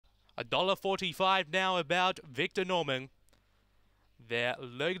$1.45 now about Victor Norman. They're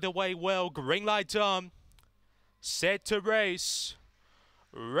leading the way well. Green light on. Set to race.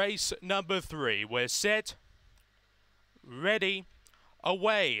 Race number 3. We're set. Ready.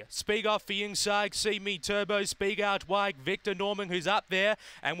 Away. Speed off the inside. See Me Turbo. Speed out wide. Victor Norman, who's up there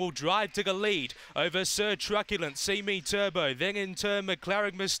and will drive to the lead over Sir Truculent. See Me Turbo. Then in turn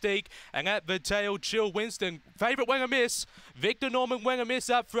McLaren Mystique, and at the tail Chill Winston. Favourite wing a miss. Victor Norman wing a miss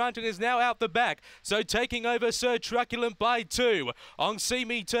up front and is now out the back. So taking over Sir Truculent by 2. On See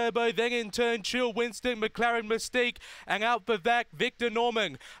Me Turbo. Then in turn Chill Winston, McLaren Mystique, and out the back Victor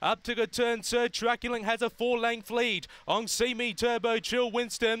Norman. Up to the turn Sir Truculent has a 4-length lead. On See Me Turbo, Chill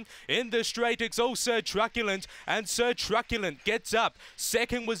Winston. In the straight, it's all Sir Truculent, and Sir Truculent gets up.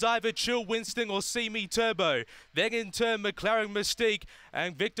 Second was either Chill Winston or See Me Turbo. Then in turn, McLaren Mystique,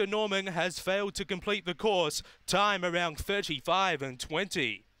 and Victor Norman has failed to complete the course. Time around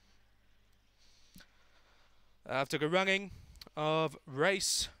 35:20. After the running of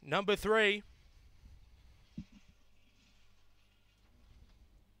race number 3.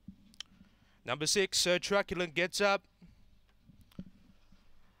 Number 6, Sir Truculent gets up.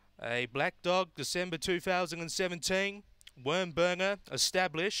 A Black Dog, December 2017. Wormburner,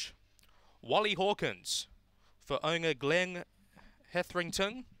 Establish. Wally Hawkins for owner Glenn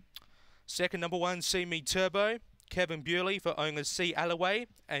Hetherington. Second, number 1, See Me Turbo. Kevin Bewley for owner C. Alloway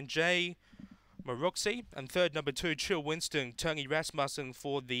and J. Maroxy. And third, number 2, Chill Winston, Tony Rasmussen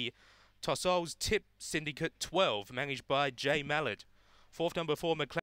for the Tossol's Tip Syndicate 12, managed by J. Mallard. Fourth, number 4, McLaren.